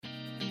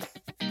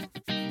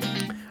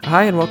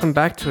Hi, and welcome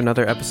back to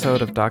another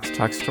episode of Docs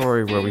Talk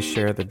Story, where we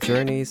share the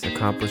journeys,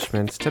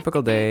 accomplishments,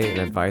 typical day, and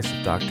advice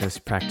of doctors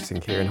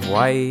practicing here in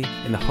Hawaii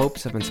in the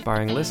hopes of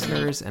inspiring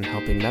listeners and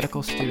helping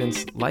medical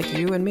students like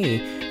you and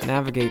me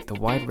navigate the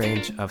wide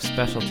range of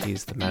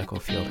specialties the medical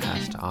field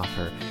has to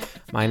offer.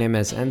 My name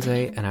is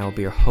Enze, and I will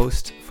be your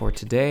host for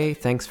today.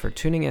 Thanks for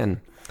tuning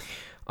in.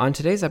 On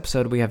today's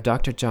episode, we have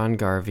Dr. John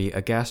Garvey,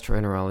 a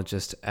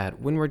gastroenterologist at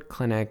Windward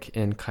Clinic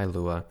in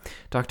Kailua.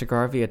 Dr.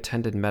 Garvey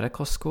attended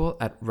medical school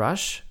at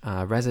Rush,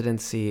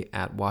 residency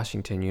at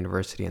Washington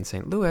University in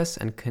St. Louis,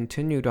 and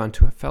continued on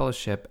to a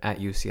fellowship at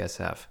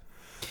UCSF.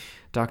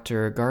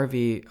 Dr.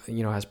 Garvey,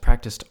 has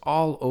practiced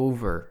all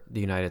over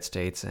the United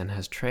States and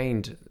has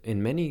trained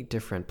in many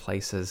different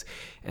places.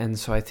 And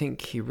so I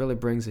think he really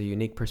brings a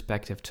unique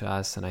perspective to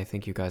us, and I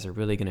think you guys are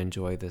really going to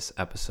enjoy this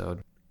episode.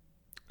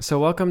 So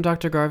welcome,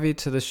 Dr. Garvey,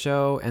 to the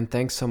show, and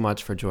thanks so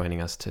much for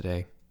joining us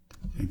today.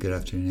 And good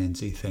afternoon,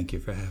 Enze. Thank you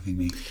for having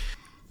me.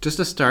 Just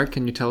to start,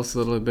 can you tell us a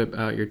little bit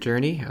about your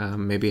journey?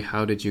 Maybe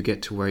how did you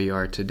get to where you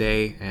are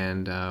today,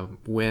 and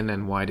when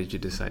and why did you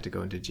decide to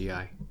go into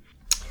GI?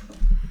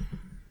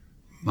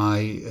 My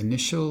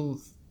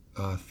initial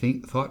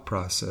thought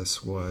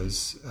process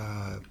was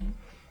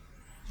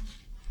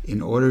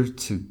in order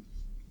to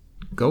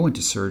go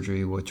into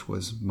surgery, which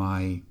was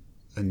my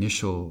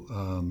initial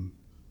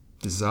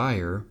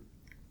desire,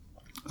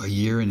 a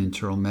year in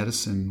internal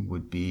medicine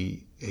would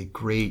be a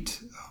great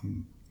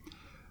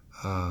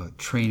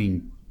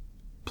training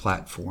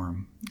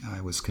platform.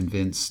 I was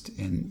convinced,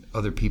 and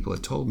other people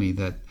had told me,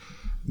 that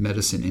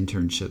medicine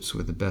internships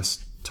were the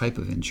best type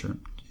of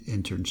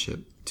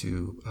internship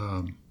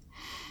to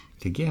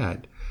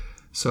get.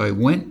 So I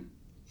went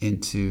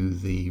into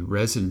the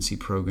residency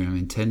program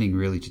intending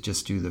really to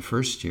just do the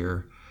first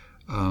year.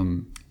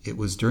 It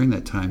was during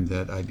that time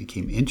that I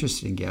became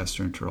interested in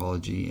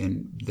gastroenterology,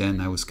 and then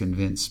I was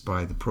convinced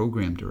by the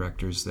program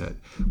directors that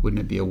wouldn't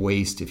it be a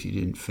waste if you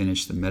didn't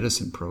finish the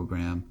medicine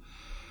program.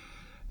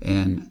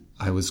 And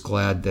I was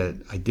glad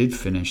that I did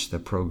finish the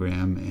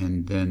program,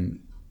 and then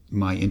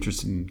my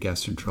interest in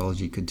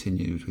gastroenterology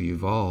continued to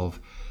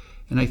evolve.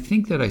 And I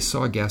think that I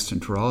saw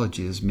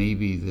gastroenterology as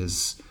maybe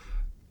this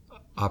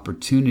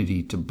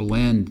opportunity to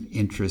blend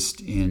interest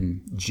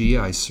in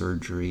GI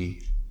surgery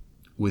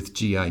with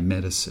GI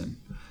medicine.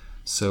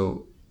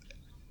 So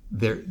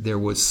there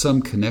was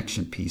some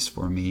connection piece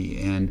for me,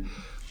 and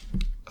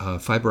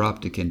fiber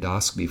optic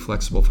endoscopy,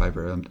 flexible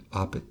fiber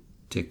optic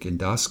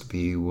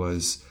endoscopy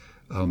was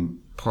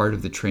part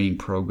of the training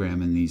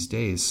program in these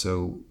days.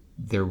 So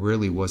there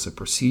really was a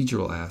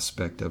procedural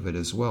aspect of it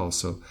as well.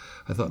 So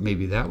I thought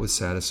maybe that would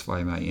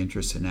satisfy my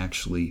interest in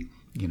actually,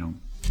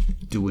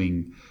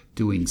 doing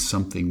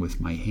something with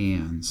my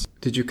hands.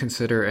 Did you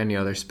consider any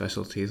other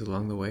specialties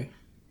along the way?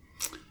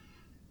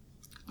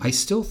 I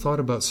still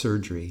thought about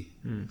surgery,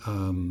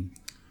 and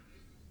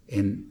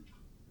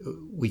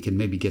we can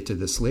maybe get to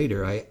this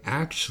later. I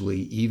actually,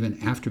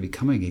 even after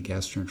becoming a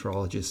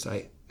gastroenterologist,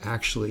 I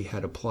actually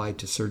had applied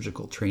to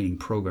surgical training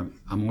program.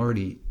 I'm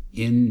already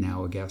in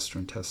now a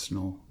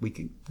gastrointestinal. We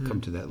can come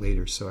to that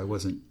later, so I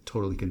wasn't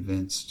totally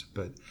convinced.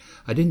 But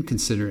I didn't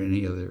consider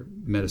any other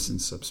medicine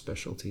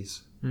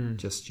subspecialties,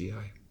 just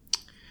GI.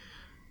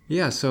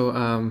 Yeah,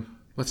 so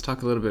let's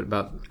talk a little bit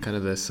about kind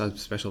of the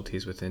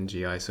subspecialties within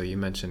GI. So you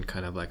mentioned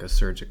kind of like a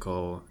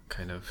surgical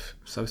kind of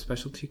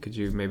subspecialty. Could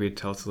you maybe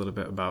tell us a little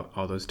bit about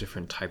all those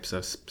different types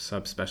of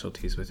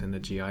subspecialties within the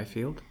GI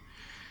field?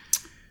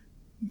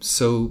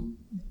 So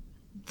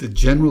the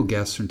general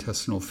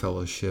gastrointestinal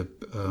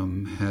fellowship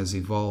has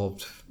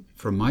evolved.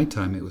 From my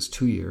time, it was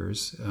 2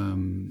 years.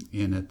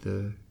 And at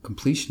the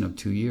completion of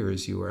 2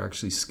 years, you were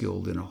actually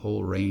skilled in a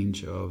whole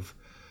range of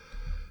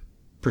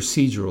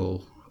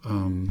procedural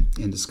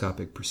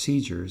endoscopic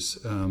procedures.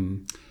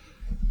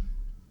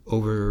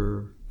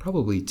 Over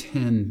probably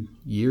 10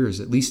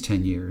 years, at least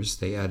 10 years,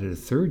 they added a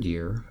third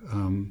year.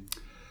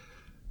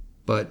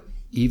 But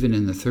even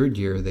in the third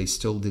year, they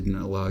still didn't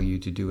allow you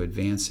to do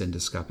advanced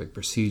endoscopic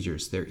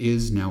procedures. There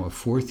is now a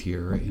fourth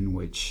year in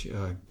which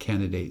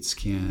candidates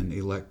can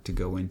elect to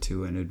go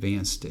into an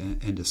advanced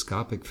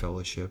endoscopic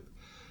fellowship,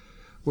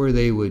 where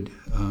they would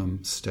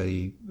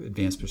study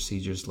advanced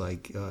procedures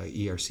like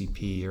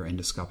ERCP or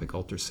endoscopic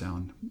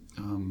ultrasound,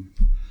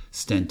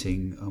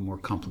 stenting, a more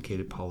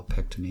complicated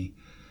polypectomy.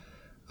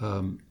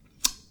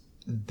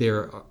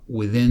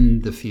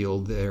 Within the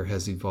field, there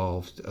has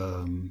evolved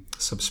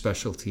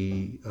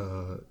subspecialty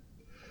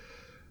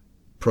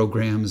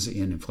programs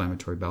in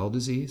inflammatory bowel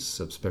disease,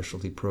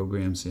 subspecialty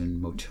programs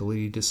in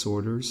motility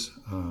disorders,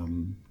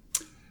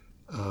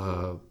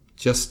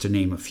 just to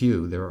name a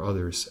few. There are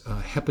others.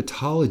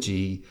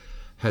 Hepatology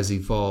has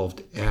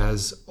evolved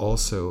as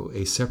also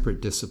a separate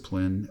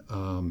discipline,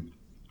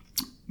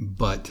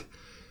 but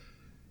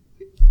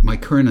my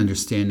current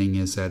understanding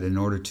is that in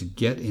order to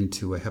get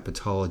into a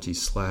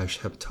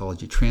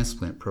hepatology/hepatology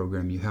transplant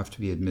program, you have to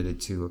be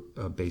admitted to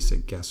a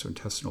basic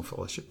gastrointestinal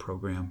fellowship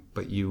program,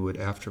 but you would,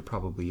 after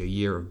probably a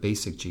year of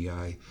basic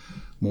GI,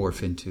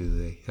 morph into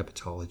the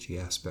hepatology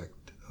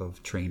aspect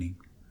of training.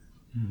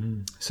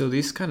 So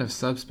these kind of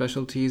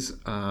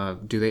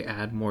subspecialties, do they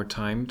add more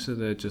time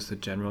to just the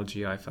general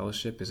GI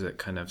fellowship? Is it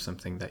kind of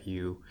something that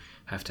you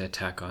have to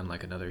attack on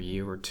like another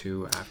year or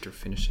two after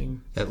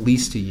finishing? At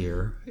least a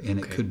year, and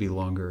it could be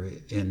longer.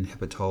 In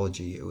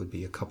hepatology, it would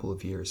be a couple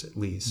of years at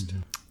least.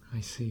 I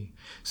see.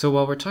 So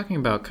while we're talking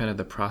about kind of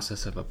the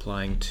process of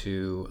applying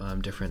to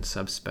different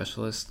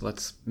subspecialists,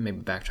 let's maybe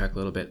backtrack a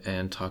little bit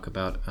and talk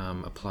about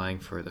applying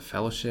for the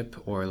fellowship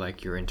or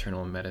like your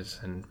internal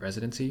medicine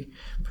residency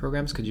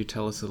programs. Could you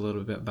tell us a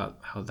little bit about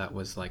how that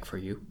was like for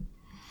you?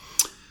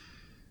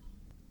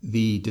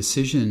 The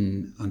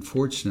decision,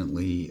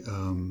 unfortunately,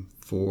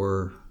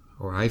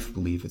 I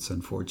believe it's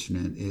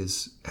unfortunate,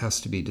 has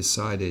to be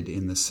decided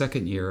in the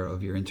second year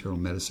of your internal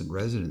medicine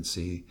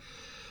residency.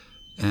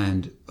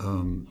 And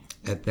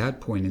at that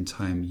point in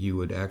time, you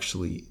would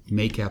actually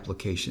make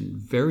application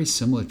very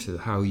similar to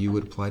how you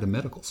would apply to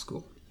medical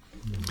school.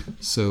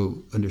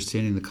 So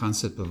understanding the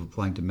concept of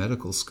applying to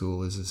medical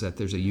school is that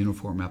there's a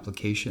uniform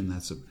application.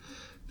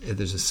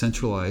 There's a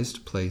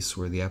centralized place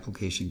where the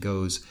application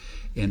goes,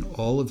 and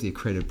all of the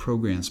accredited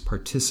programs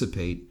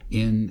participate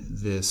in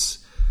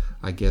this,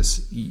 I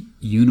guess,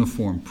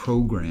 uniform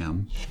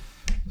program.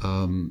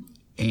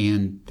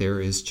 And there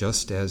is,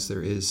 just as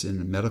there is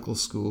in medical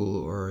school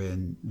or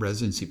in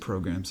residency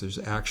programs, there's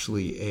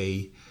actually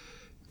a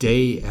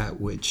day at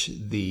which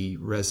the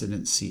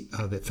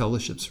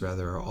fellowships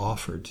are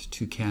offered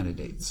to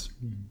candidates.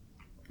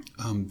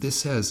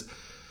 This has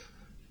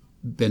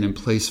been in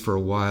place for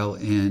a while,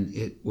 and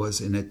it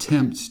was an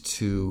attempt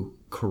to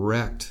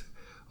correct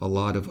a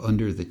lot of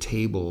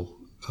under-the-table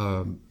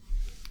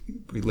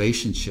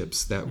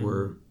relationships that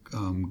were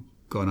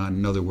going on.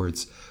 In other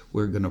words,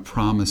 we're going to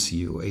promise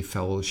you a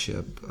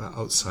fellowship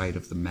outside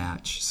of the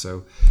match.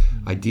 So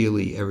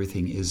ideally,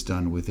 everything is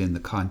done within the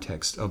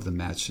context of the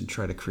match and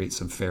try to create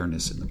some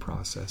fairness in the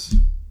process.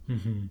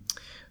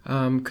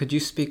 Could you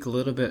speak a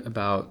little bit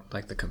about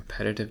like the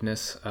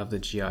competitiveness of the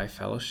GI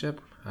fellowship?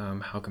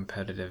 How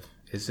competitive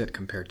is it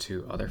compared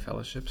to other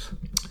fellowships?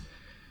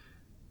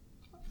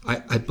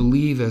 I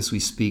believe as we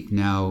speak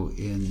now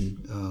in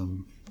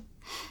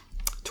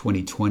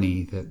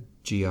 2020 that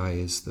GI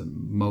is the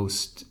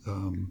most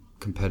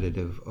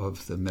competitive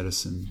of the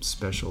medicine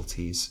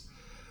specialties,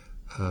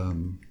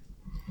 and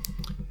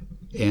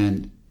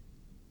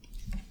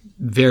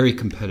very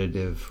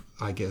competitive,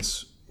 I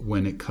guess,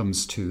 when it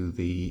comes to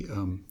the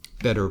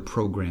better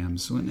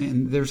programs.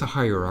 And there's a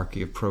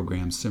hierarchy of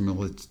programs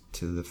similar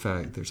to the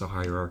fact there's a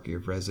hierarchy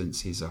of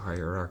residencies, a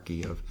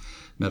hierarchy of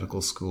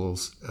medical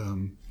schools,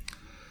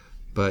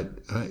 but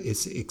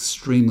it's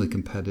extremely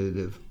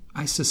competitive.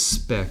 I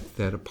suspect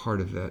that a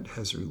part of that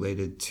has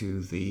related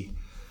to the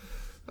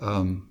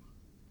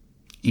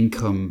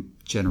income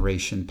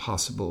generation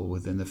possible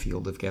within the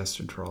field of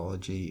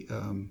gastroenterology.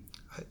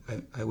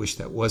 I wish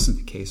that wasn't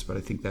the case, but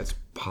I think that's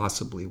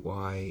possibly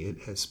why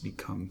it has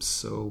become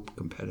so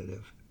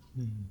competitive.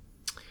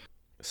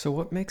 So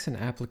what makes an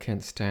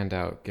applicant stand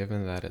out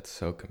given that it's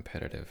so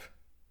competitive?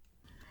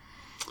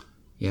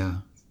 Yeah,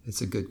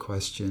 it's a good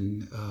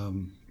question.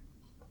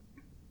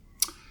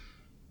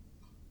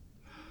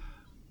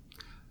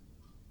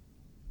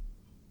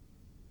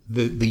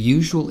 The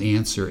usual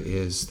answer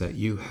is that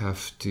you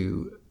have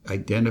to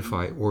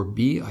identify or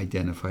be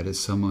identified as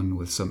someone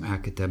with some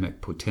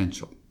academic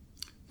potential.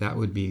 That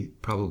would be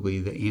probably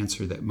the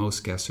answer that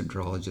most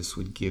gastroenterologists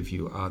would give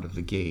you out of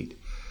the gate.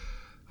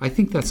 I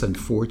think that's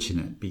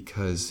unfortunate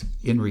because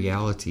in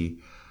reality,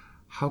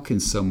 how can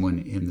someone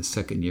in the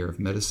second year of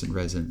medicine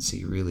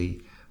residency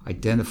really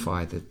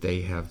identify that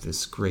they have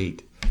this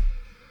great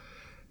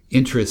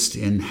interest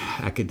in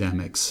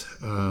academics?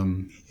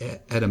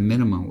 At a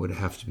minimum, it would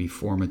have to be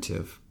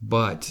formative.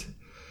 But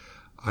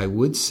I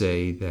would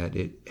say that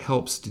it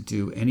helps to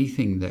do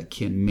anything that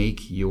can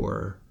make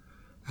your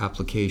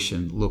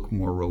application look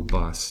more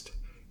robust.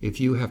 If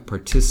you have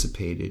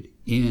participated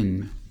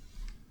in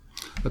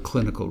a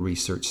clinical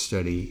research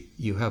study,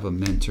 you have a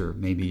mentor,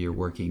 maybe you're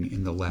working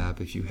in the lab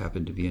if you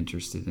happen to be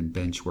interested in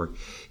bench work.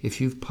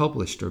 If you've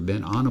published or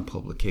been on a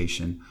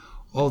publication,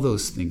 all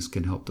those things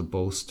can help to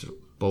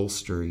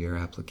bolster your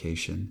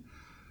application.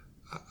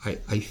 I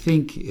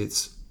think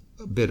it's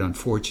a bit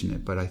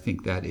unfortunate, but I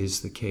think that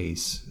is the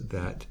case,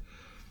 that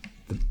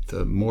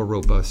the more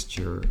robust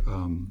your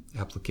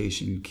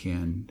application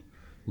can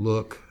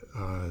look,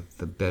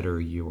 the better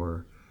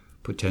your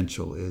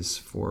potential is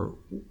for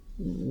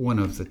one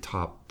of the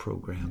top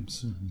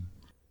programs.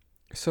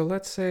 So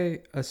let's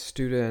say a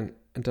student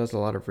does a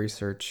lot of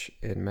research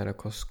in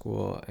medical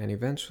school and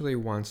eventually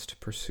wants to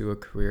pursue a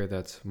career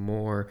that's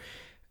more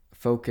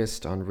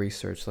focused on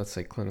research, let's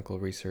say clinical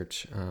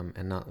research,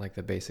 and not like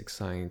the basic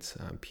science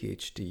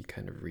PhD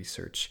kind of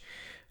research.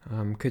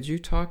 Could you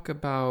talk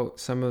about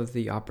some of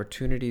the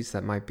opportunities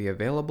that might be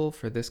available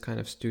for this kind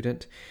of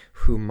student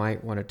who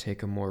might want to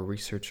take a more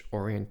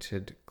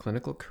research-oriented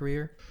clinical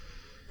career?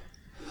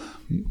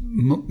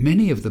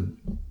 Many of the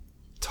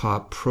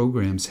top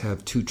programs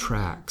have two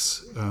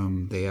tracks.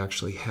 They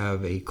actually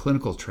have a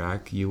clinical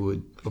track. You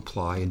would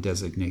apply and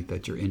designate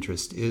that your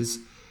interest is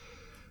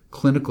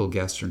clinical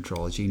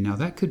gastroenterology. Now,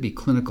 that could be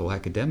clinical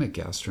academic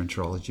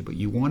gastroenterology, but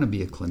you want to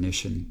be a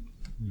clinician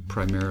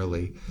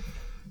primarily.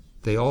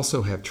 They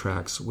also have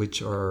tracks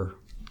which are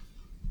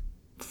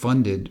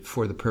funded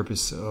for the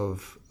purpose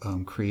of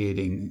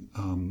creating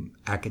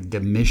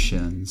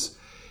academicians,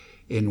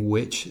 in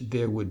which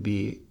there would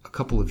be a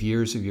couple of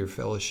years of your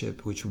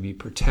fellowship which would be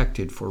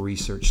protected for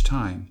research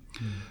time.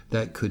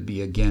 That could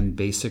be, again,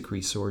 basic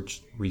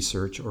research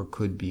or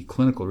could be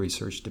clinical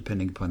research,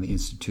 depending upon the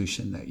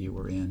institution that you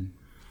were in.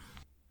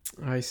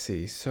 I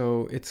see.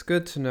 So it's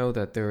good to know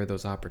that there are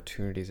those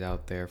opportunities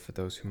out there for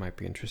those who might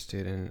be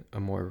interested in a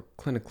more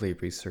clinically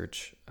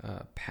research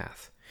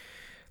path.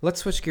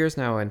 Let's switch gears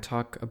now and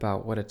talk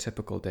about what a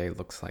typical day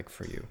looks like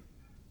for you.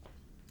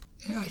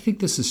 I think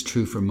this is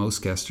true for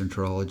most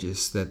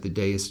gastroenterologists, that the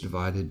day is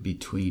divided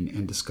between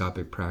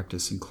endoscopic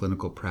practice and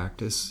clinical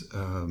practice.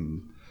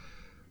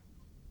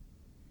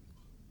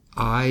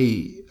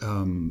 I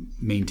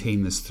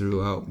maintain this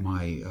throughout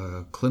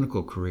my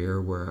clinical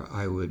career, where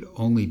I would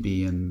only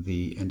be in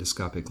the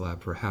endoscopic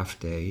lab for half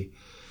day.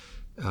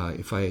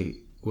 If I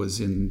was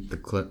in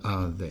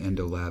the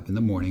endo lab in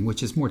the morning,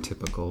 which is more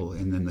typical,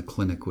 and then the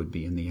clinic would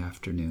be in the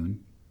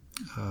afternoon.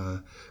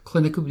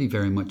 Clinic would be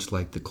very much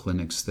like the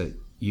clinics that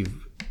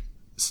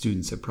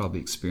students have probably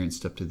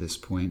experienced up to this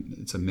point.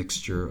 It's a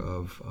mixture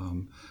of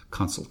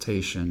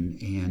consultation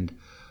and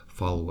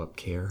follow-up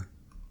care.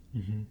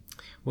 Mm-hmm.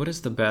 What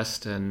is the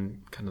best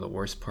and kind of the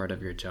worst part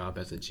of your job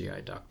as a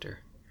GI doctor?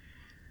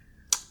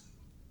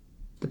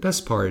 The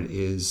best part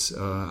is,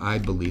 I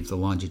believe, the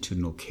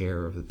longitudinal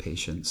care of the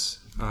patients.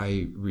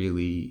 I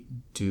really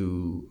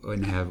do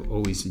and have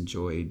always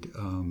enjoyed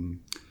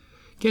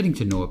getting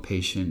to know a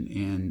patient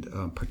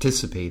and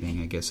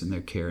participating, I guess, in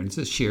their care. And it's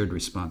a shared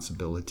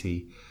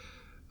responsibility.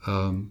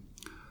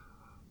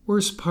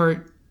 Worst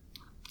part,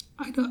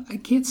 I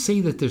can't say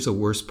that there's a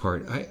worst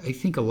part. I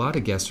think a lot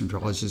of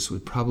gastroenterologists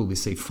would probably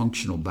say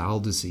functional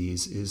bowel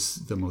disease is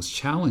the most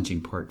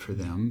challenging part for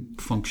them.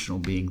 Functional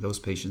being those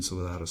patients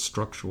without a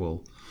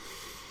structural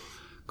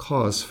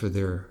cause for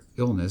their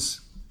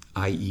illness,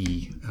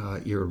 i.e.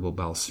 irritable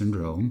bowel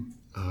syndrome.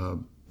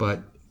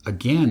 But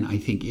again, I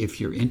think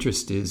if your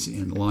interest is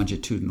in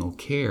longitudinal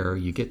care,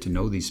 you get to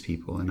know these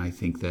people, and I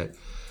think that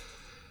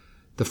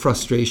the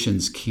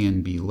frustrations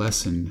can be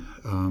lessened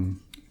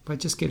by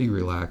just getting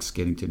relaxed,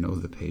 getting to know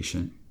the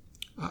patient.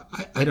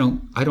 I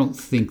don't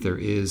think there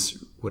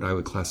is what I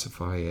would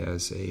classify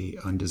as a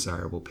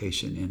undesirable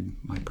patient in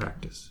my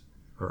practice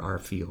or our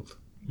field.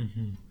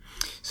 Mm-hmm.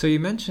 So you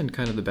mentioned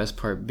kind of the best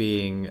part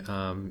being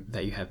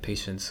that you have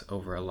patients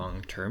over a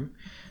long term.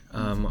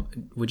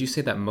 Would you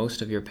say that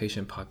most of your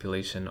patient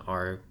population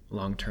are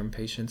long-term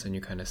patients and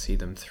you kind of see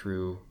them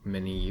through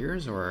many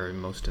years, or are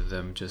most of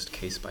them just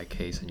case by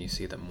case and you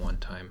see them one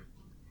time?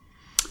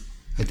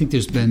 I think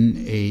there's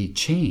been a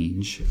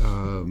change.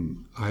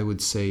 I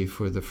would say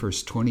for the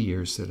first 20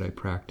 years that I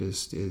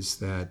practiced is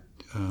that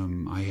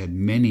I had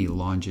many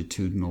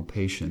longitudinal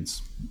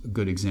patients. A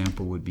good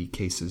example would be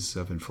cases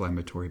of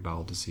inflammatory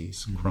bowel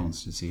disease,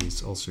 Crohn's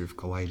disease, ulcerative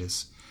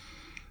colitis.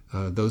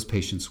 Those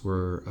patients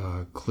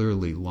were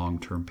clearly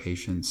long-term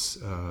patients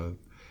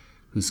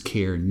whose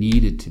care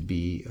needed to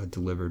be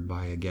delivered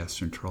by a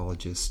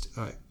gastroenterologist.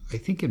 I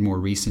think in more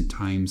recent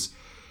times,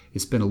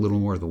 it's been a little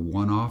more of the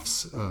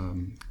one-offs.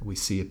 We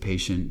see a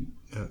patient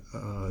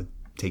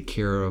take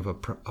care of a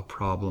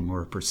problem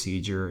or a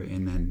procedure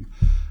and then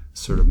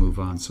sort of move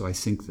on. So I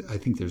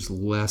think there's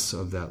less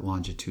of that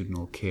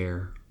longitudinal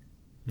care.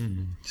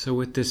 Mm-hmm. So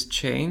with this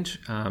change,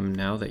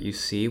 now that you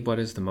see, what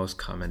is the most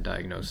common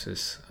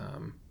diagnosis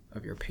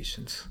of your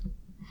patients?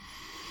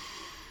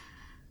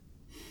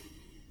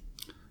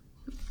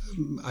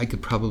 I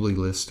could probably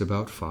list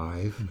about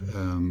 5.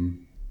 Mm-hmm.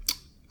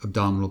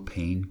 Abdominal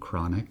pain,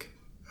 chronic.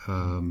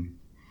 I'd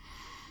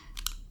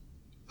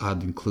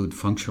include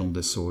functional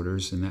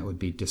disorders, and that would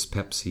be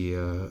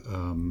dyspepsia,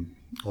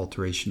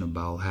 alteration of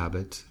bowel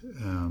habit,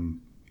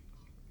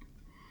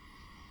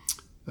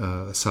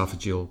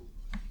 esophageal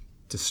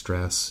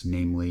distress,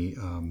 namely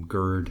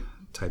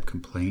GERD-type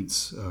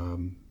complaints,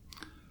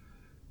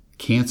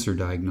 cancer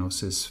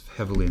diagnosis,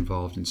 heavily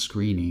involved in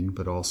screening,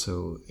 but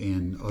also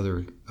in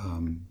other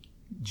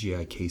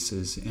GI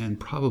cases, and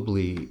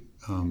probably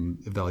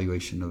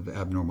evaluation of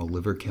abnormal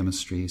liver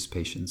chemistries.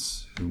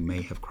 Patients who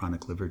may have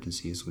chronic liver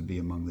disease would be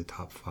among the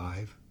top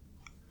 5.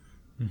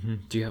 Mm-hmm.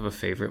 Do you have a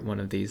favorite one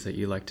of these that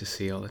you like to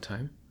see all the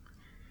time?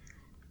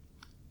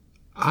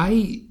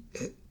 I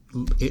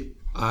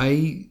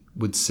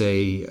would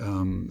say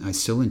I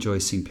still enjoy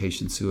seeing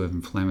patients who have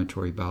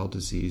inflammatory bowel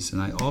disease,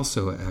 and I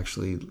also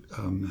actually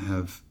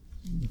have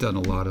done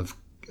a lot of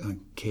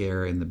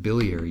care in the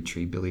biliary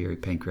tree, biliary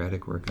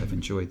pancreatic work. I've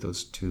enjoyed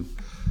those 2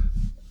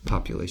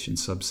 population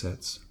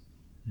subsets.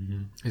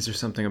 Mm-hmm. Is there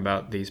something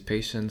about these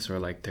patients or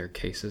like their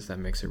cases that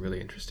makes it really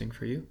interesting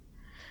for you?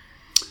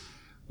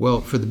 Well,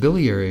 for the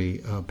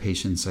biliary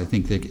patients, I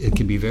think that it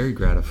can be very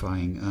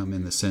gratifying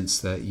in the sense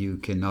that you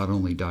can not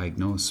only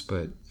diagnose,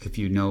 but if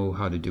you know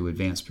how to do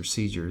advanced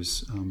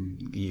procedures,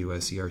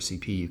 EUS,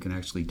 ERCP, you can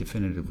actually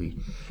definitively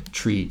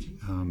treat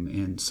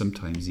and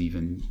sometimes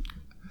even,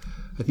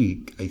 I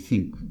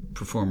think,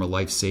 perform a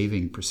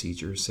life-saving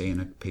procedure, say in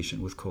a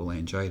patient with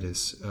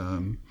cholangitis.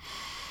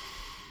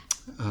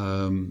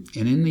 And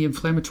in the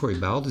inflammatory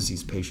bowel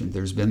disease patient,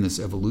 there's been this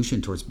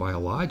evolution towards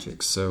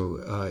biologics. So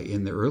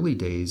in the early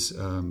days,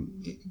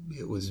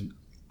 it was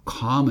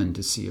common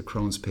to see a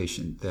Crohn's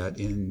patient that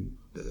in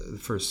the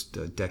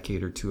first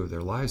decade or two of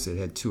their lives, they'd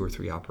had 2 or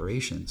 3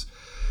 operations.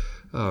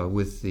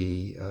 With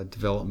the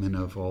development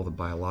of all the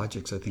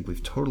biologics, I think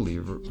we've totally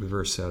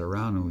reversed that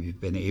around, and we've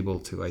been able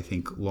to, I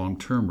think,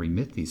 long-term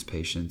remit these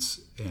patients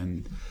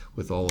and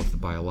with all of the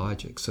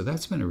biologics. So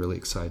that's been a really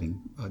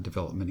exciting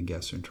development in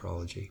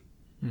gastroenterology.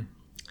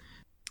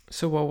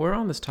 So while we're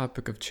on this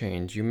topic of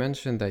change, you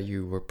mentioned that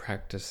you were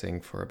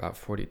practicing for about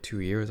 42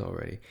 years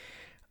already.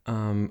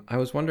 I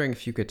was wondering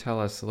if you could tell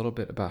us a little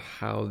bit about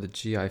how the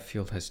GI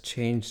field has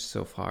changed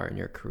so far in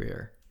your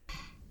career.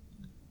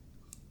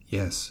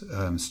 Yes,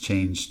 it's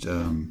changed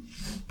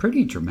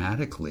pretty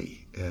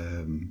dramatically.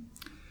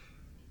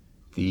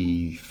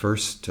 The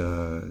first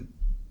 2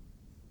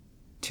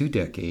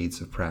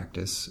 decades of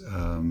practice,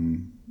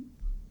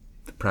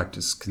 the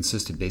practice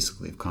consisted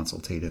basically of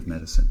consultative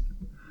medicine,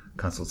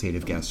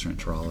 consultative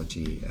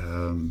gastroenterology.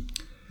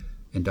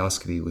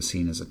 Endoscopy was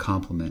seen as a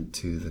complement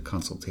to the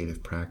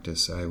consultative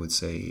practice. I would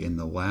say in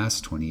the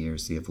last 20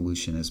 years, the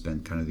evolution has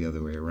been kind of the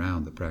other way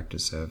around. The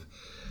practice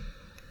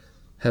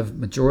have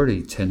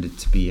majority tended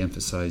to be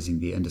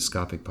emphasizing the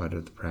endoscopic part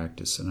of the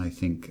practice, and I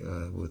think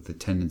with the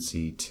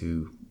tendency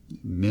to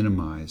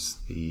minimize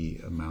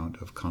the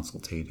amount of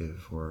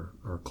consultative or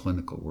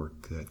clinical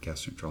work that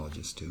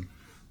gastroenterologists do.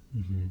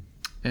 Mm-hmm.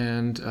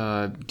 And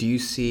do you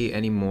see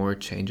any more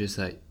changes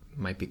that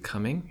might be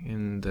coming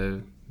in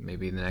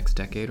maybe the next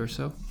decade or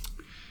so?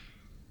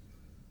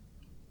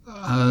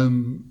 I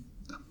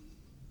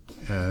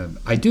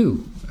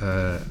do.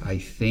 I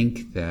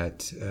think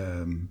that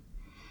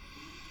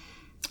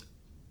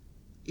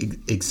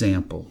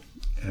example,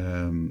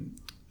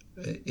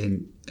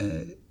 in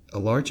a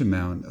large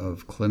amount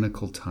of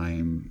clinical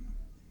time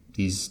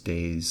these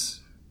days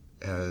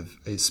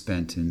is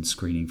spent in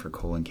screening for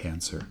colon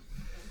cancer.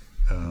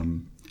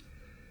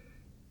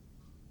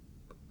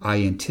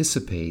 I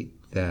anticipate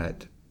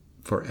that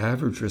for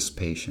average risk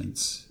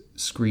patients,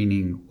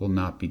 screening will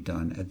not be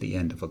done at the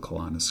end of a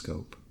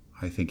colonoscope.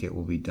 I think it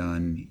will be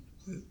done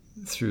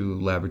through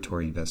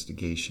laboratory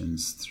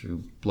investigations,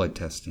 through blood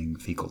testing,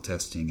 fecal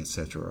testing,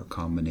 etc., a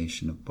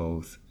combination of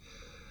both.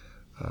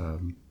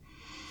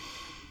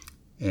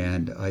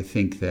 And I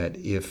think that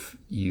if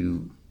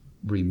you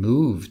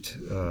removed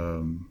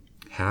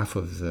half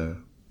of the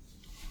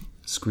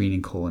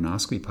screening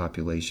colonoscopy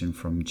population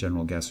from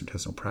general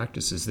gastrointestinal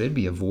practices, there'd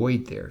be a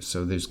void there.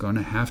 So there's going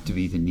to have to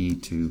be the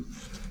need to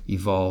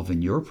evolve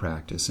in your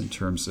practice in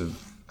terms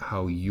of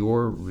how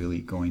you're really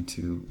going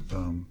to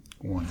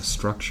want to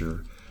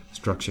structure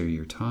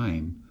your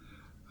time.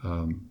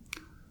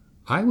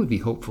 I would be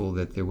hopeful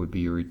that there would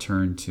be a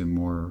return to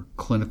more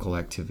clinical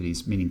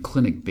activities, meaning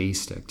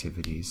clinic-based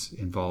activities,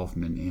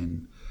 involvement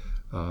in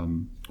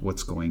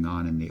what's going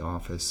on in the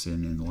office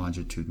and in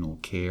longitudinal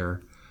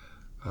care,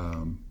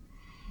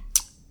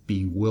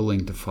 being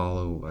willing to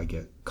follow,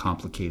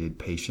 complicated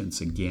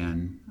patients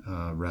again,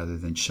 rather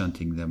than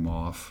shunting them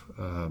off.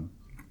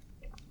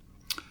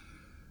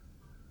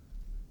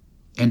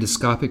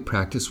 Endoscopic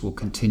practice will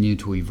continue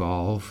to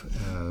evolve.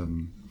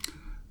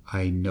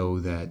 I know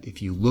that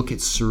if you look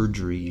at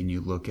surgery and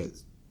you look at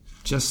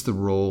just the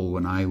role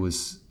when I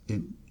was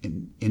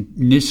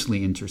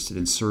initially interested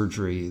in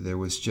surgery, there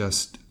was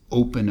just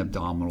open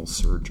abdominal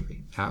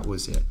surgery. That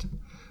was it.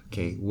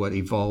 Okay, what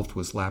evolved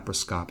was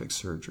laparoscopic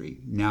surgery.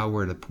 Now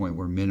we're at a point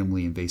where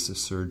minimally invasive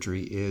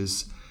surgery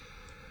is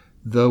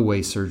the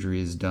way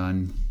surgery is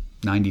done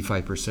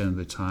 95% of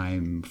the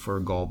time for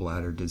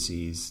gallbladder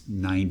disease,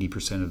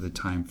 90% of the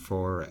time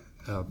for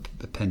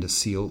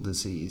appendiceal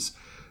disease.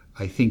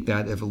 I think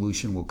that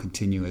evolution will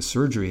continue as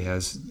surgery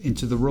has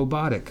into the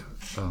robotic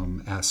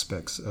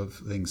aspects of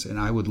things. And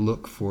I would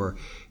look for,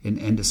 in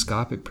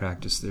endoscopic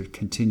practice, there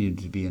continued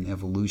to be an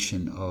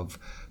evolution of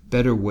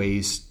better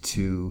ways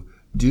to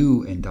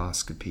do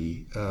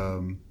endoscopy.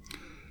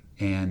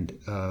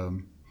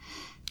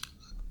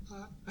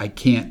 I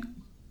can't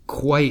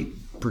quite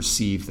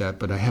perceive that,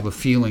 but I have a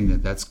feeling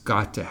that that's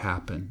got to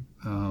happen.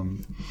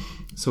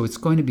 So it's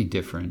going to be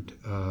different.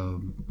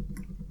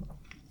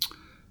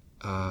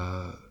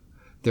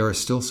 There are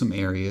still some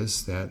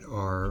areas that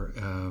are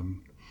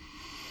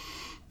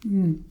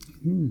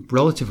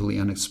relatively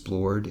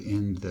unexplored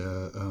in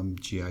the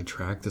GI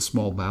tract. The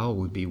small bowel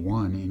would be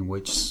one in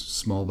which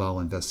small bowel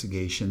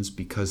investigations,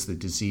 because the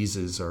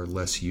diseases are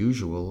less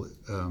usual,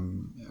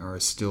 are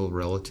still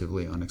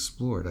relatively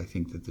unexplored. I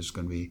think that there's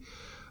going to be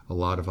a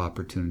lot of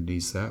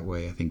opportunities that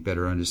way. I think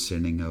better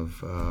understanding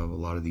of a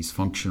lot of these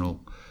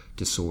functional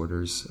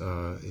disorders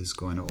is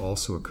going to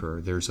also occur.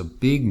 There's a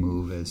big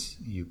move, as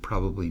you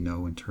probably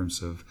know, in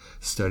terms of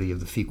study of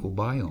the fecal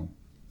biome.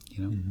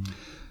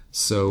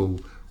 So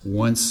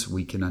once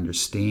we can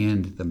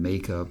understand the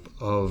makeup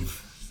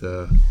of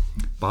the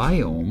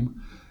biome,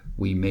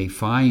 we may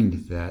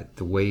find that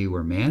the way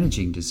we're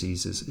managing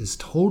diseases is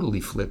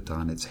totally flipped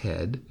on its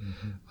head,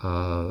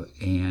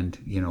 and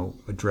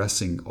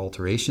addressing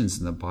alterations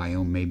in the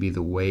biome may be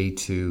the way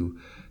to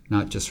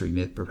not just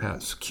remit, but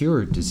perhaps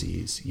cure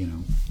disease.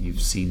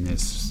 You've seen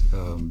this.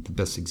 The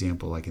best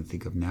example I can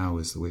think of now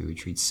is the way we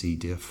treat C.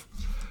 diff,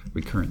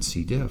 recurrent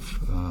C. diff,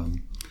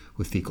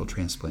 with fecal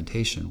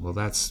transplantation. Well,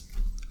 that's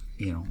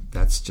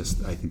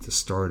just, I think, the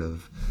start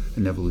of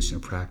an evolution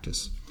of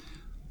practice.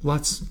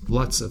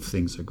 Lots of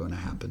things are going to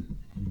happen.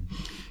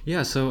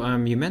 Yeah, so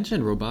you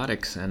mentioned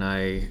robotics, and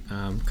I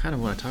kind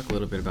of want to talk a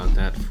little bit about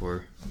that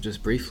for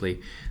just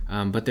briefly.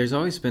 But there's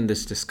always been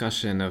this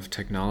discussion of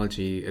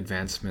technology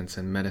advancements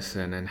in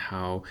medicine and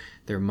how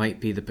there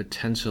might be the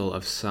potential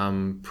of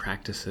some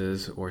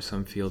practices or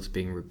some fields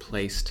being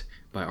replaced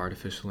by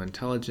artificial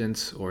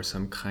intelligence or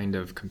some kind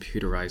of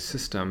computerized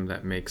system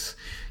that makes,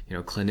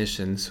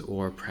 clinicians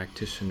or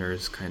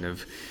practitioners kind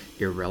of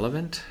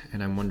irrelevant.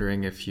 And I'm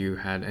wondering if you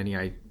had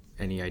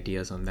any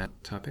ideas on that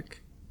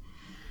topic.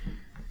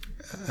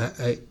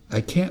 I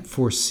can't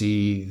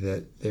foresee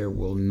that there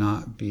will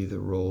not be the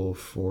role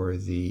for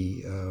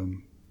the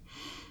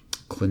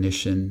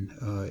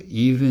clinician,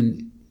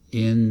 even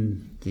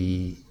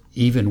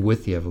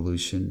with the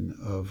evolution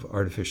of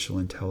artificial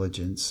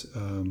intelligence.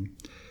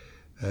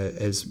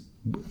 As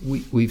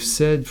we've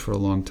said for a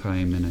long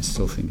time, and I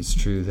still think it's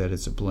true, that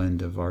it's a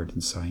blend of art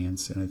and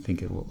science, and I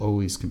think it will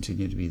always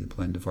continue to be the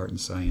blend of art and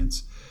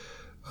science.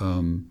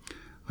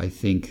 I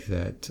think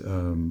that's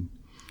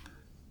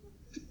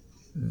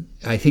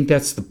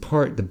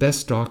the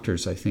best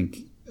doctors, I think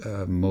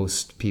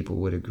most people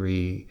would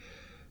agree,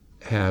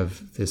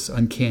 have this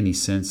uncanny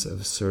sense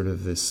of sort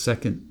of this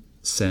second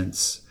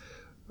sense,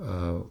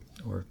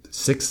 or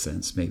sixth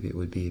sense, maybe it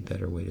would be a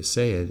better way to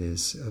say it,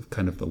 is of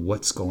kind of the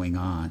what's going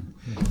on,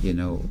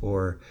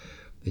 or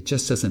it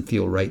just doesn't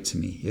feel right to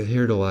me. You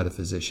hear a lot of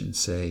physicians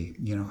say,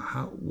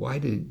 why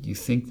did you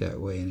think that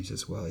way? And he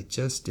says, well, it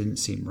just didn't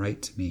seem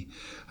right to me.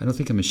 I don't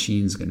think a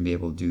machine's going to be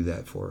able to do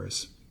that for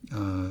us.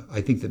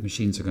 I think that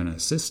machines are going to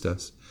assist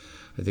us.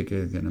 I think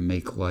they're going to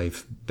make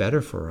life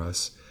better for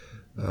us,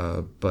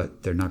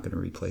 but they're not going to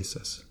replace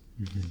us.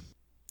 Mm-hmm.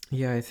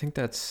 Yeah, I think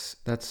that's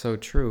so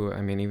true. I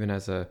mean, even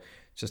as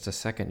just a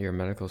second-year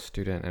medical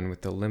student, and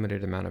with the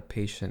limited amount of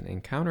patient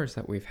encounters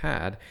that we've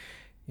had,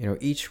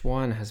 each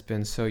one has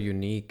been so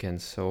unique and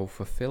so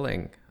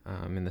fulfilling,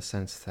 in the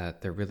sense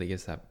that there really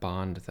is that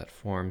bond that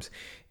forms,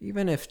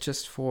 even if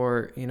just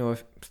for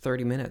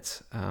 30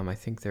 minutes. I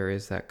think there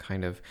is that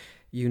kind of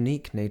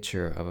unique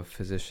nature of a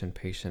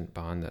physician-patient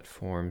bond that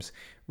forms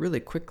really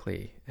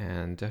quickly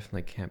and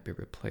definitely can't be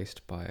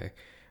replaced by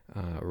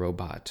a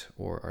robot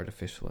or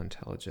artificial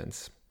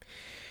intelligence.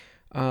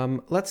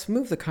 Let's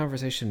move the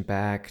conversation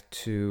back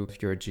to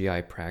your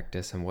GI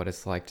practice and what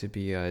it's like to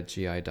be a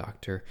GI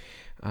doctor.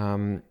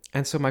 And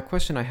so my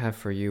question I have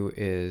for you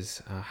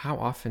is, how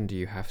often do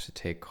you have to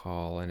take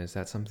call, and is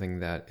that something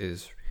that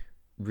is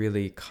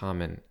really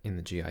common in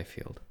the GI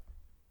field?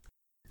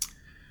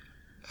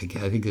 I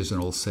think there's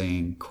an old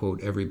saying,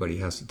 quote, everybody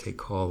has to take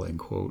call, end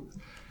quote.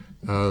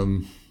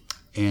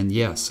 And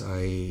yes,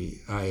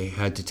 I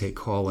had to take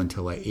call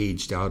until I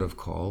aged out of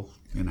call,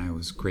 and I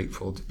was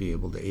grateful to be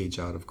able to age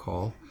out of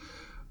call.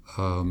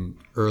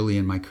 Early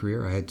in my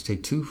career, I had to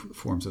take two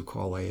forms of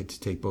call. I had to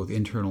take both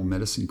internal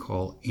medicine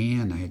call,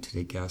 and I had to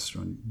take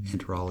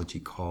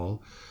gastroenterology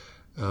call.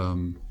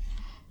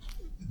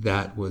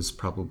 That was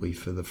probably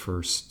for the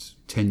first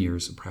 10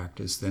 years of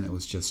practice. Then it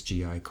was just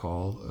GI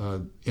call.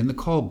 And the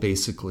call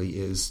basically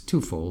is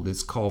twofold.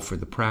 It's call for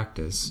the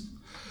practice,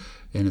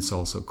 and it's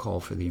also call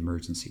for the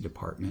emergency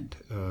department,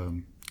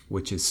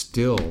 which is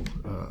still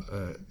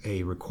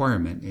a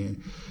requirement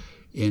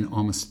in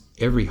almost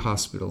every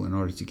hospital. In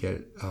order to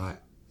get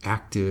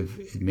active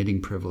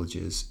admitting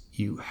privileges,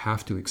 you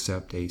have to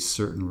accept a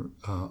certain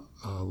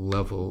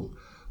level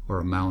or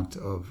amount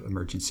of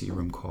emergency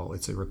room call.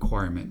 It's a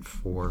requirement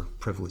for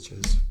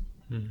privileges.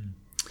 Mm-hmm.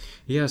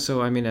 Yeah,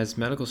 so I mean, as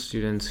medical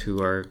students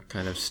who are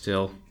kind of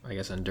still, I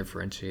guess,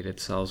 undifferentiated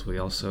selves, we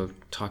also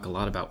talk a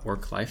lot about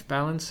work-life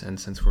balance. And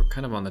since we're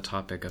kind of on the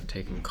topic of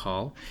taking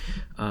call,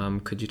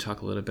 could you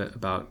talk a little bit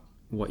about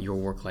what your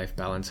work-life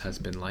balance has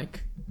been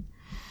like?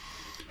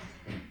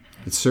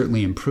 It's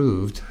certainly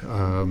improved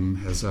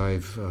as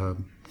I've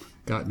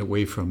gotten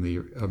away from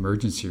the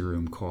emergency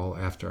room call,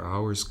 after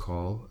hours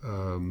call.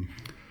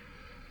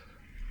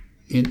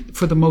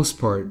 For the most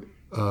part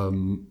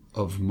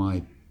of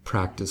my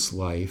practice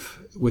life,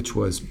 which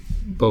was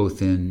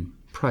both in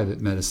private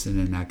medicine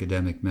and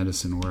academic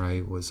medicine, where I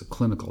was a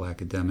clinical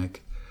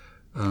academic,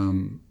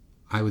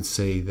 I would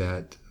say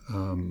that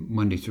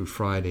Monday through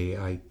Friday,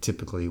 I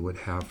typically would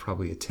have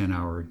probably a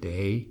 10-hour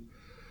day.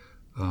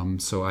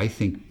 So I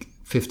think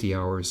 50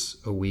 hours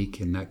a week,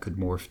 and that could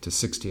morph to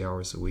 60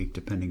 hours a week,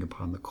 depending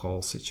upon the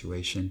call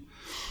situation.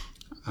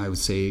 I would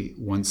say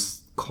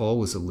once call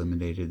was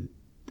eliminated,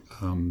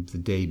 the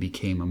day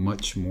became a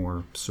much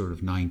more sort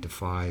of 9 to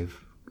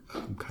 5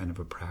 kind of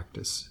a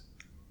practice.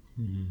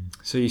 Mm-hmm.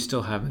 So you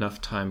still have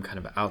enough time kind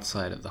of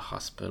outside of the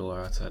hospital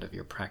or outside of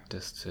your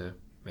practice to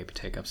maybe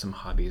take up some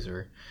hobbies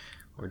or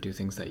do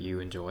things that you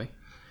enjoy?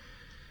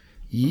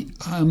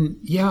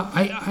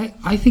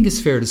 I think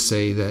it's fair to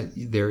say that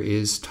there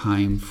is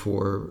time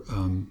for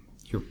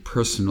your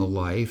personal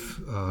life,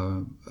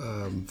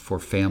 for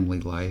family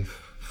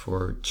life,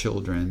 for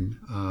children.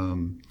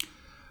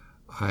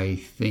 I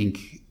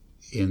think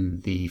in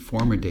the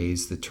former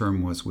days, the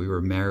term was we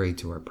were married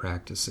to our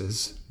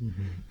practices.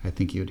 Mm-hmm. I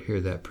think you'd hear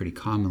that pretty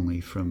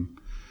commonly from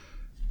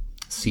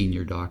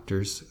senior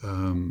doctors.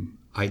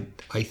 I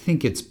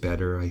think it's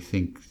better. I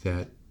think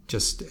that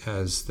just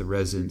as the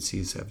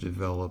residencies have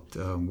developed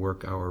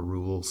work hour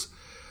rules,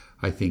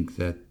 I think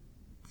that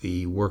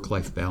the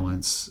work-life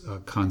balance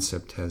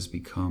concept has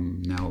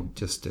become now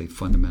just a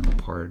fundamental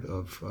part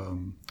of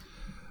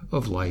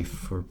life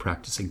for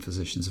practicing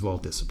physicians of all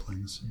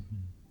disciplines.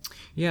 Mm-hmm.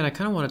 Yeah, and I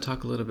kind of want to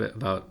talk a little bit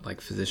about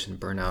like physician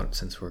burnout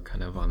since we're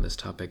kind of on this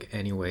topic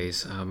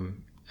anyways.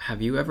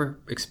 Have you ever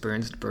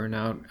experienced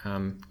burnout?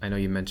 I know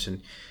you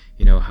mentioned,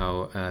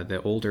 how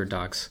the older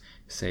docs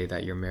say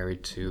that you're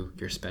married to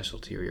your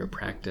specialty or your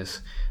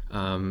practice.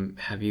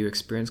 Have you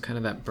experienced kind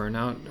of that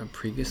burnout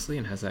previously,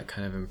 and has that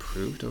kind of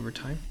improved over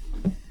time?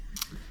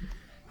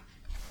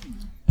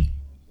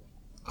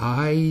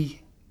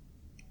 I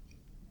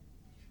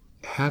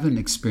haven't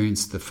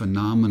experienced the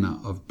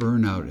phenomena of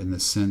burnout in the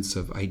sense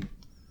of I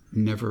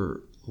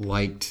never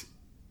liked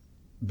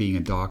being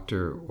a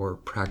doctor or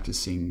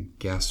practicing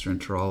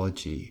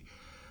gastroenterology.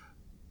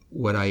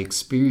 What I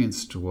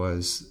experienced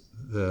was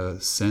the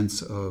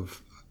sense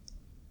of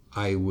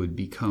I would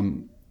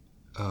become,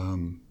 I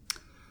don't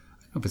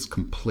know if it's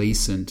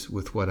complacent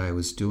with what I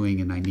was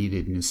doing, and I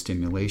needed new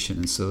stimulation.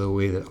 And so the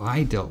way that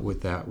I dealt with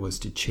that was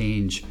to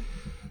change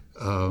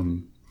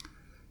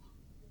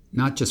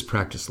not just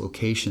practice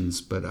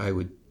locations, but I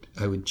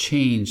would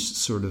change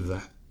sort of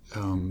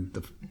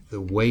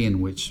the way in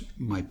which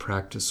my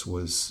practice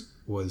was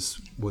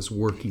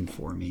working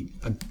for me.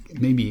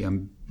 Maybe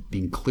I'm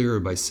being clearer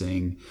by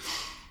saying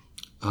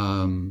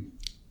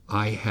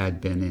I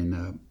had been in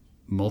a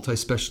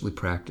multi-specialty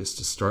practice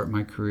to start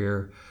my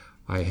career.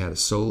 I had a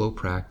solo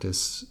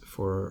practice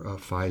for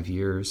 5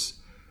 years.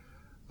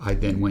 I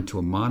then went to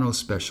a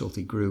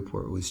mono-specialty group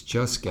where it was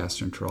just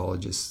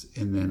gastroenterologists,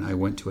 and then I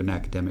went to an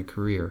academic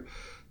career.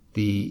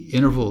 The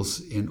intervals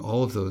in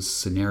all of those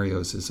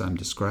scenarios, as I'm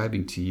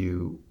describing to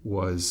you,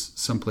 was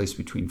someplace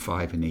between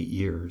 5 and 8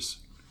 years.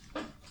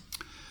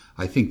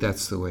 I think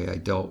that's the way I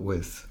dealt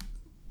with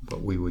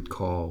what we would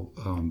call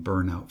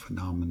burnout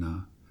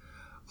phenomena.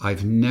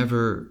 I've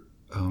never,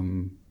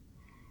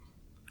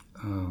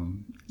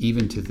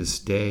 even to this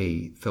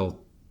day,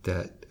 felt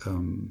that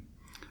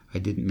I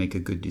didn't make a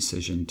good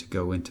decision to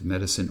go into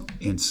medicine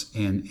and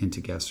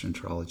into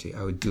gastroenterology.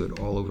 I would do it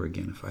all over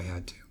again if I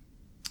had to.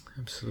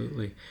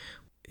 Absolutely.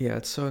 Yeah,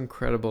 it's so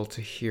incredible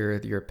to hear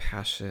your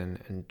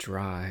passion and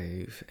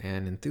drive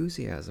and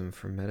enthusiasm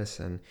for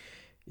medicine.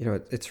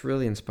 It's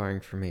really inspiring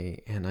for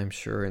me, and I'm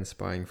sure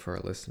inspiring for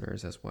our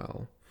listeners as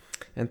well.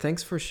 And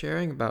thanks for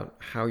sharing about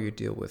how you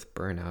deal with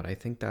burnout. I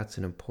think that's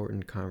an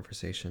important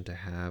conversation to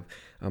have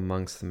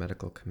amongst the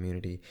medical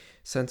community,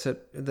 since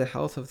the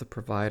health of the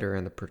provider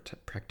and the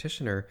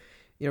practitioner,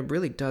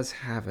 really does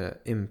have an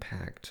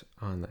impact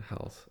on the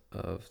health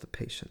of the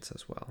patients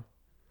as well.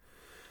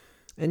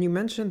 And you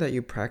mentioned that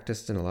you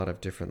practiced in a lot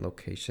of different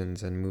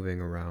locations and moving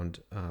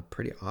around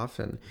pretty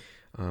often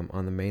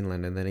on the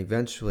mainland, and then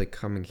eventually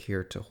coming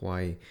here to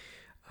Hawaii.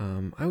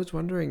 I was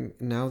wondering,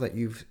 now that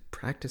you've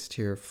practiced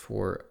here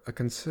for a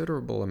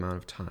considerable amount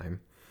of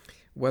time,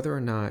 whether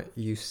or not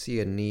you see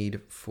a need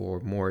for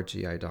more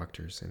GI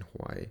doctors in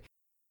Hawaii.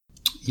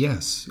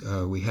 Yes,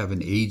 we have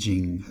an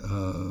aging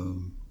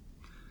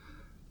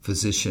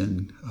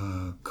physician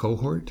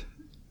cohort.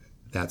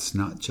 That's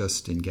not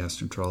just in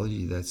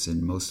gastroenterology, that's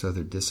in most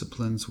other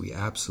disciplines. We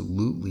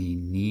absolutely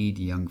need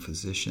young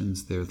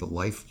physicians. They're the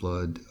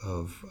lifeblood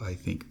of, I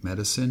think,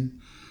 medicine.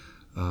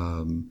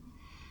 I'm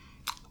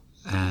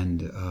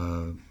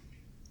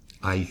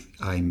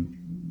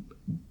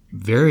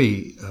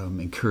very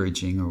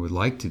encouraging, or would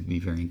like to be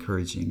very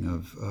encouraging,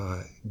 of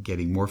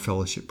getting more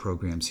fellowship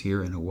programs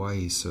here in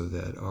Hawaii so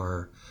that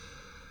our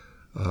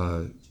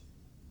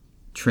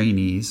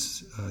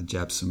trainees,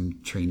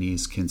 JAPSOM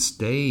trainees, can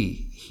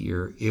stay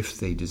here if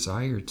they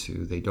desire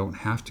to. They don't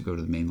have to go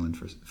to the mainland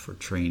for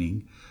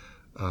training.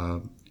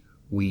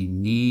 We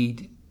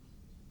need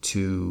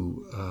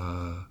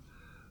to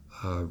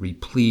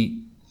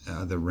replete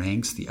the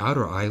ranks. The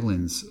outer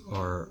islands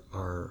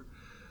are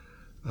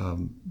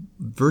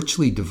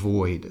virtually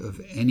devoid of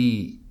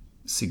any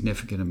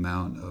significant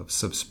amount of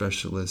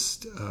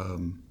subspecialist,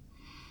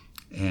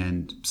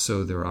 and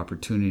so there are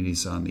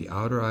opportunities on the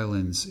outer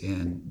islands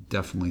and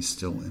definitely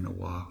still in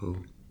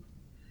Oahu.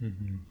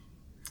 Mm-hmm.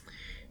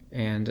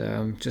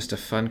 And just a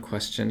fun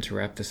question to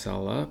wrap this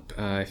all up.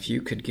 If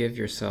you could give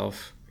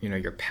yourself,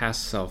 your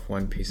past self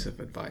one piece of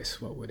advice,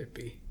 what would it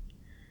be?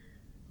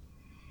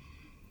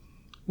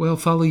 Well,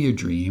 follow your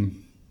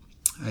dream.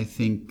 I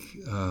think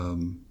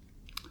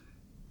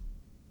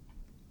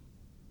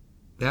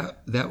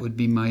that would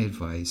be my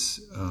advice.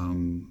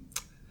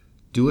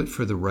 Do it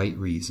for the right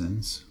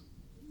reasons.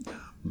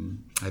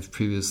 I've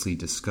previously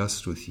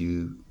discussed with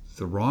you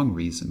the wrong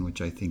reason,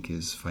 which I think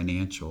is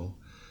financial.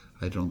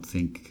 I don't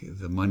think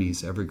the money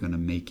is ever going to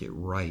make it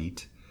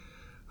right.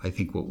 I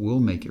think what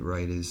will make it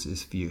right is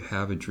if you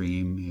have a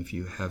dream, if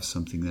you have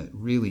something that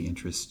really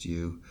interests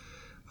you,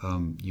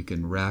 you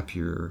can wrap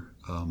your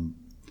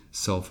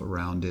self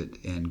around it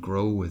and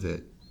grow with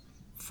it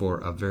for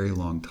a very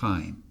long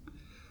time.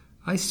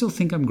 I still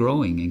think I'm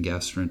growing in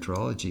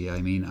gastroenterology.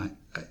 I mean,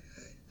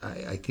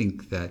 I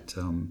think that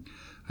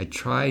I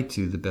try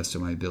to the best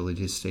of my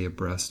ability to stay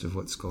abreast of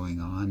what's going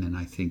on, and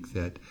I think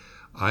that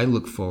I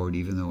look forward,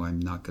 even though I'm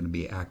not going to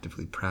be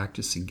actively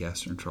practicing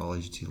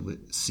gastroenterology, to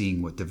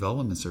seeing what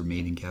developments are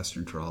made in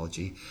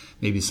gastroenterology.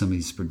 Maybe some of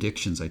these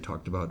predictions I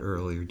talked about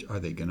earlier,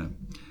 are they going to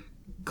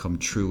come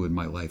true in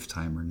my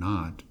lifetime or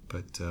not?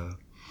 But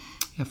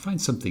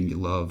find something you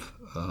love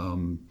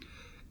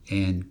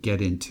and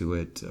get into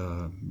it,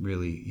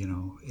 really,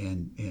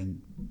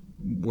 and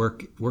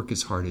work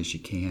as hard as you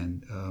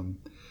can,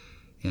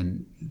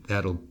 and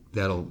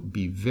that'll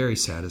be very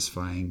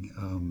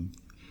satisfying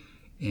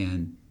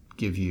and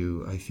give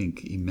you, I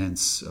think,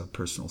 immense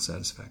personal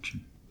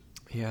satisfaction.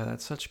 Yeah,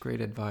 that's such great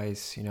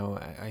advice.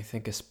 I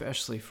think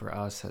especially for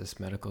us as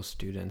medical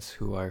students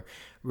who are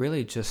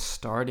really just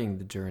starting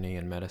the journey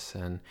in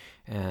medicine,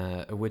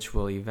 which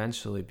will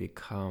eventually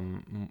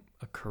become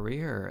a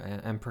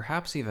career, and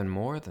perhaps even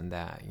more than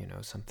that,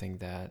 something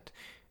that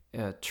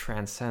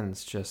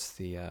transcends just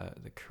the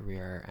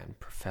career and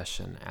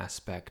profession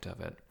aspect of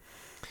it.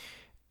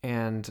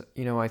 And,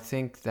 I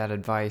think that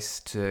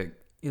advice to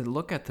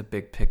look at the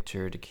big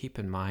picture, to keep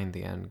in mind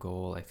the end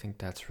goal, I think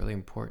that's really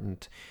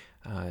important.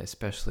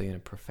 Especially in a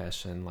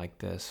profession like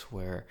this,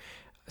 where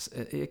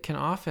it can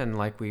often,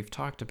 like we've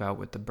talked about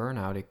with the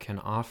burnout, it can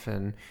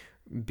often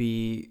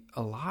be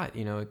a lot.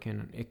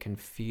 It can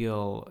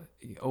feel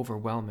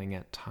overwhelming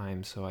at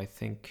times. So I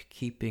think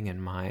keeping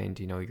in mind,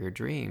 your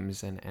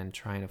dreams and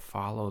trying to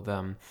follow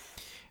them,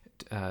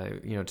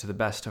 to the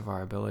best of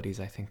our abilities,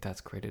 I think that's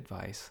great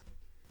advice.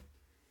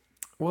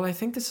 Well, I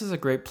think this is a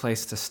great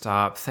place to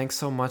stop. Thanks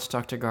so much,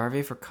 Dr.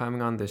 Garvey, for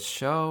coming on this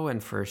show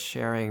and for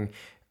sharing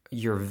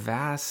your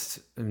vast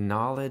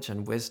knowledge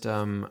and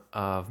wisdom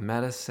of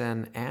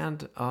medicine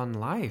and on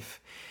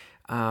life.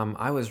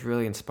 I was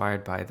really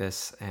inspired by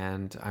this,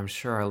 and I'm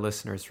sure our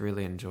listeners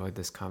really enjoyed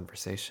this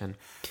conversation.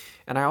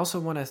 And I also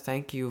want to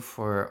thank you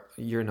for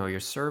your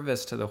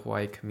service to the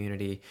Hawaii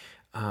community,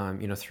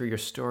 through your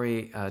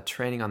story,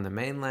 training on the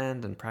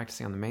mainland and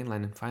practicing on the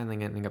mainland and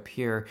finally ending up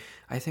here.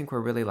 I think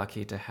we're really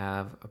lucky to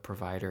have a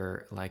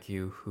provider like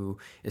you who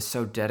is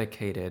so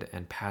dedicated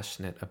and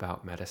passionate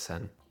about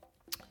medicine.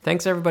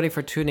 Thanks everybody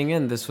for tuning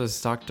in. This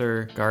was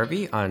Dr.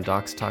 Garvey on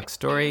Docs Talk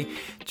Story.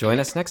 Join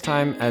us next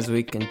time as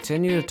we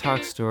continue to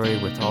talk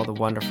story with all the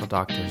wonderful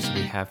doctors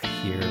we have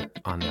here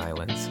on the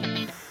islands.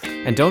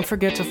 And don't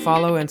forget to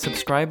follow and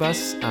subscribe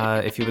us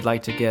if you would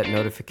like to get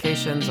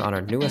notifications on our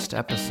newest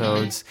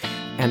episodes.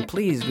 And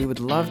please, we would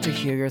love to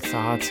hear your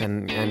thoughts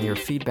and your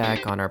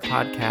feedback on our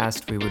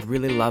podcast. We would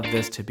really love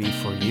this to be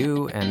for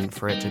you and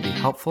for it to be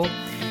helpful.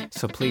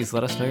 So please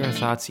let us know your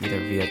thoughts either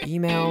via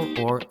email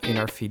or in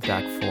our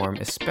feedback form,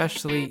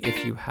 especially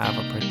if you have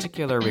a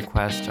particular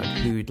request on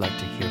who you'd like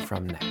to hear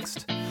from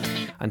next.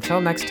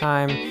 Until next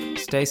time,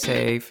 stay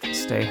safe,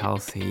 stay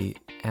healthy,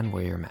 and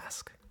wear your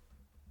mask.